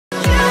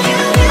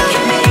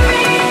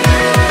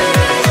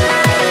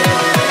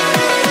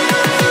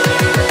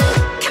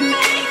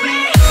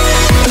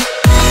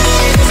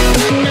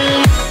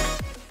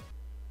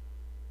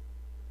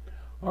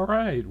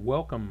Alright,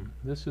 welcome.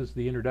 This is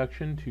the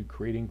introduction to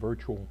creating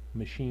virtual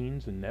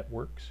machines and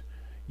networks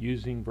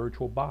using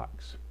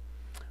VirtualBox.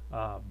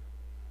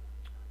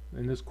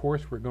 In this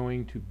course we're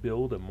going to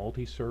build a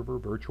multi-server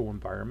virtual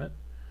environment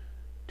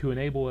to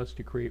enable us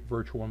to create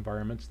virtual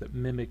environments that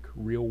mimic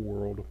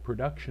real-world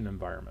production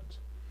environments.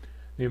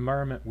 The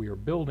environment we are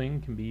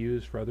building can be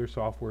used for other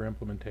software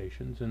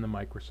implementations in the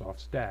Microsoft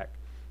stack.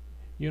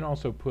 You can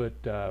also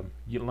put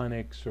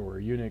Linux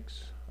or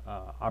Unix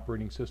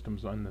operating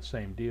systems on the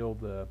same deal.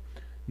 The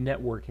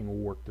networking will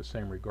work the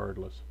same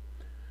regardless.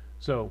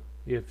 So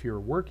if you're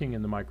working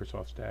in the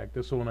Microsoft stack,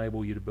 this will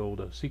enable you to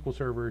build a SQL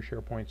server,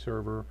 SharePoint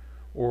server,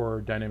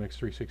 or Dynamics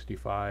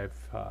 365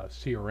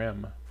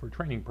 CRM for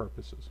training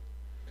purposes.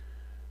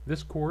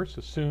 This course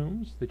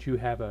assumes that you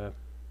have a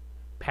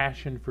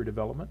passion for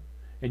development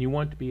and you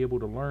want to be able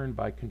to learn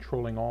by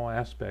controlling all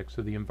aspects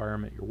of the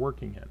environment you're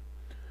working in.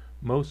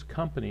 Most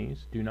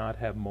companies do not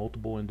have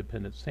multiple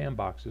independent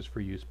sandboxes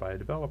for use by a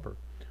developer,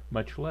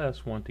 much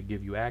less want to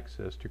give you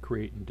access to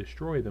create and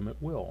destroy them at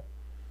will.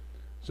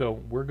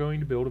 So we're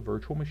going to build a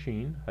virtual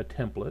machine, a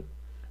template,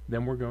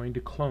 then we're going to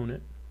clone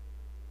it,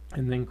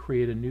 and then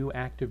create a new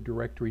Active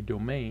Directory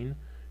domain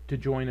to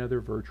join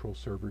other virtual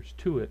servers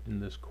to it in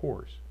this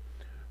course.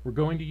 We're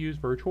going to use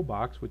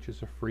VirtualBox, which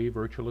is a free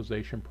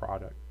virtualization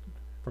product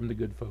from the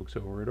good folks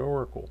over at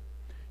Oracle.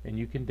 And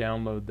you can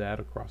download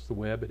that across the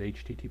web at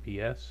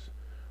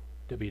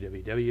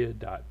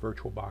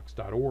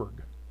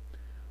https://www.virtualbox.org.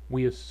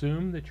 We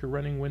assume that you're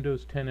running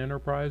Windows 10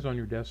 Enterprise on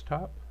your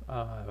desktop.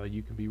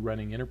 You can be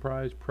running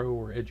Enterprise, Pro,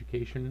 or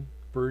Education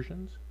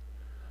versions,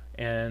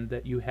 and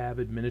that you have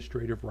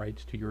administrative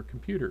rights to your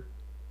computer,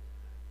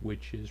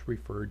 which is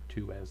referred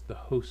to as the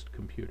host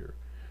computer.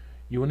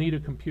 You will need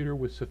a computer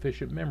with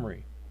sufficient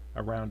memory,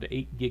 around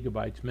 8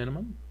 gigabytes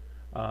minimum.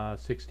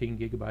 16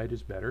 gigabyte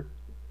is better.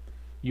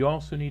 You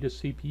also need a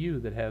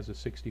CPU that has a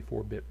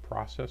 64-bit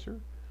processor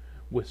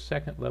with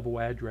second-level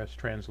address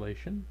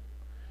translation.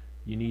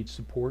 You need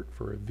support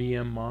for a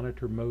VM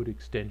monitor mode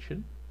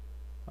extension.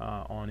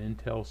 On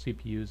Intel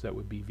CPUs that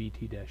would be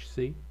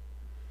VT-C.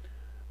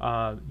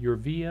 Your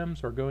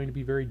VMs are going to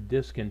be very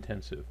disk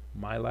intensive.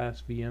 My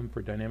last VM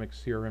for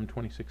Dynamics CRM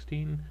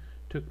 2016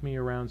 took me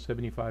around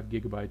 75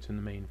 gigabytes in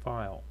the main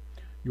file.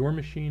 Your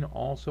machine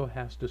also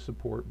has to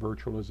support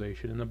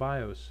virtualization in the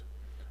BIOS.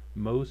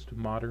 Most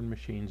modern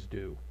machines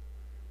do.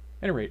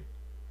 At any rate,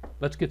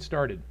 let's get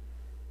started.